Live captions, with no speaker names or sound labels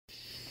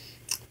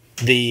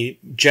The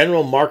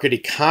general market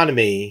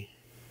economy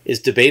is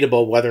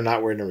debatable whether or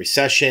not we're in a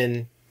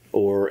recession,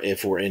 or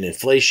if we're in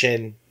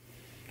inflation,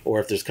 or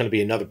if there's going to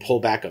be another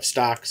pullback of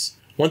stocks.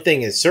 One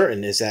thing is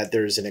certain is that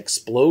there's an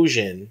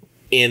explosion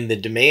in the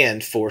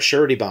demand for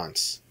surety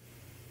bonds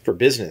for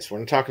business. We're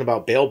not talking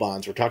about bail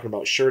bonds. We're talking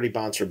about surety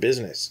bonds for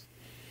business.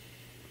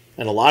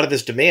 And a lot of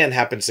this demand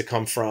happens to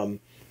come from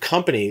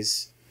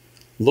companies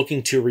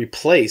looking to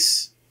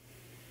replace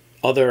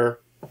other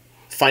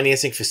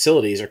financing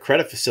facilities or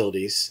credit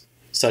facilities,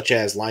 such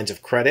as lines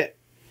of credit,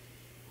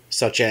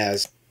 such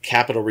as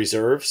capital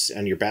reserves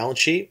on your balance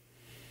sheet,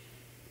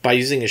 by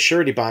using a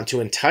surety bond to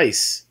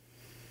entice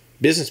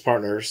business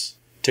partners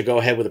to go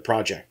ahead with a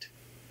project.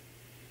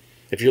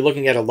 If you're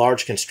looking at a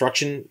large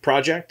construction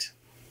project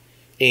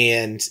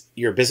and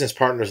your business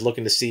partner is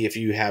looking to see if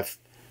you have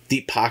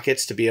deep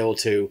pockets to be able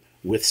to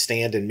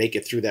withstand and make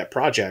it through that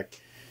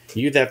project,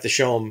 you'd have to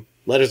show them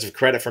letters of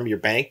credit from your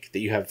bank that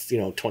you have,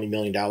 $20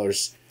 million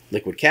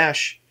liquid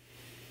cash,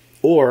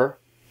 or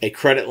a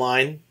credit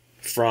line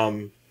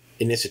from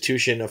an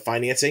institution of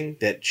financing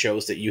that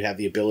shows that you have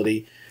the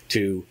ability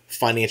to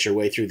finance your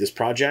way through this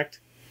project.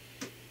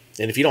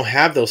 And if you don't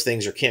have those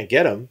things or can't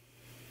get them,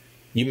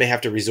 you may have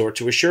to resort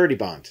to a surety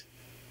bond.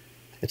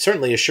 And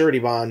certainly a surety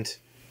bond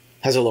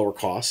has a lower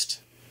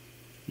cost.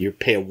 You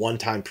pay a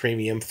one-time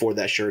premium for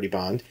that surety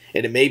bond,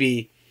 and it may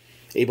be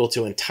able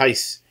to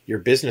entice your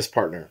business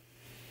partner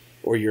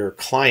or your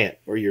client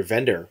or your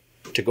vendor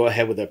to go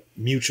ahead with a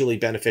mutually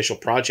beneficial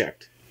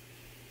project.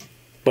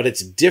 But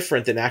it's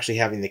different than actually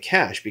having the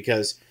cash,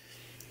 because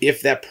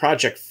if that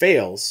project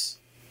fails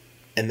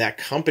and that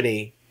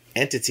company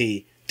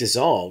entity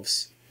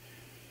dissolves,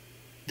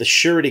 the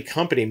surety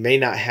company may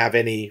not have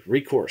any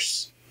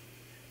recourse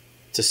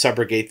to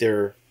subrogate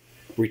their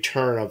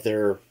return of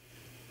their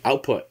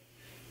output.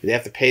 They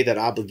have to pay that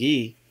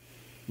obligee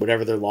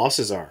whatever their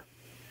losses are.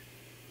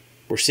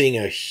 We're seeing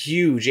a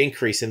huge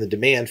increase in the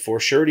demand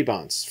for surety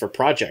bonds for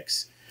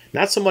projects.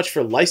 Not so much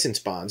for license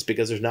bonds,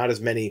 because there's not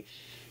as many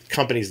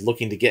companies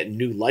looking to get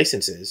new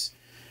licenses,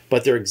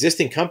 but there are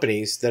existing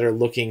companies that are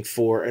looking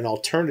for an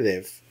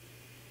alternative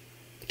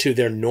to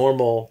their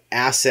normal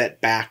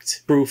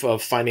asset-backed proof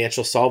of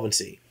financial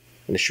solvency.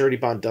 And the surety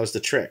bond does the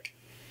trick.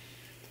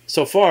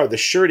 So far, the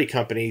surety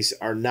companies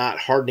are not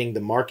hardening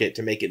the market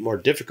to make it more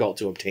difficult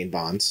to obtain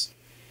bonds.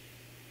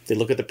 They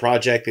look at the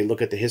project, they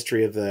look at the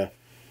history of the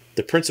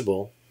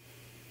principal,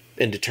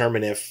 and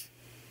determine if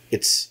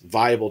it's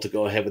viable to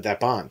go ahead with that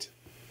bond.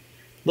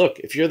 Look,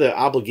 if you're the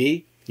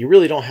obligee, you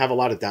really don't have a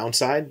lot of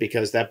downside,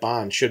 because that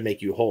bond should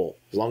make you whole,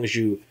 as long as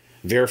you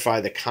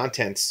verify the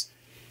contents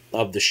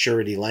of the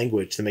surety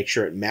language to make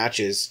sure it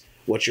matches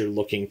what you're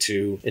looking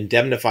to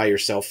indemnify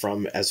yourself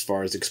from as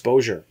far as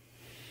exposure.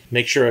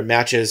 Make sure it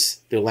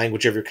matches the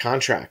language of your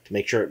contract.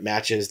 Make sure it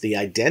matches the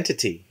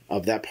identity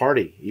of that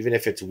party. Even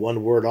if it's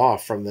one word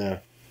off from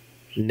the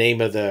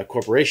name of the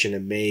corporation, you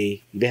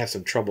may have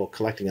some trouble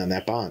collecting on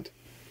that bond.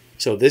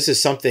 So this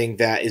is something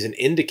that is an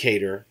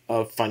indicator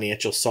of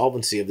financial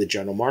solvency of the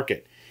general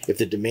market. If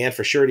the demand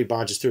for surety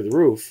bonds is through the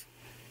roof,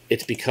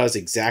 it's because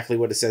exactly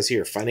what it says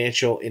here,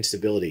 financial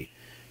instability.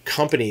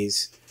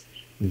 Companies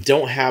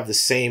don't have the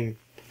same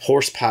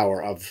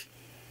horsepower of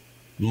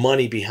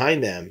money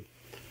behind them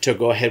to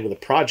go ahead with a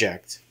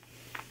project,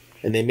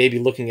 and they may be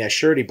looking at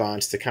surety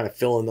bonds to kind of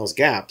fill in those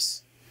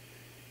gaps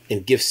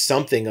and give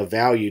something of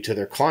value to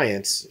their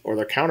clients or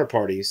their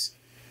counterparties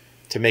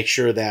to make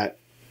sure that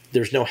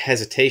there's no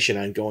hesitation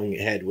on going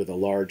ahead with a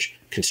large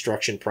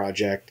construction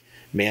project,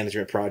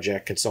 management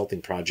project,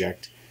 consulting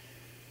project,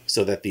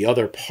 so that the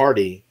other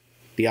party,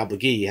 the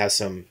obligee, has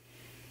some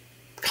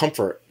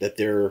comfort that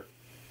they're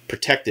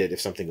protected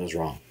if something goes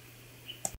wrong.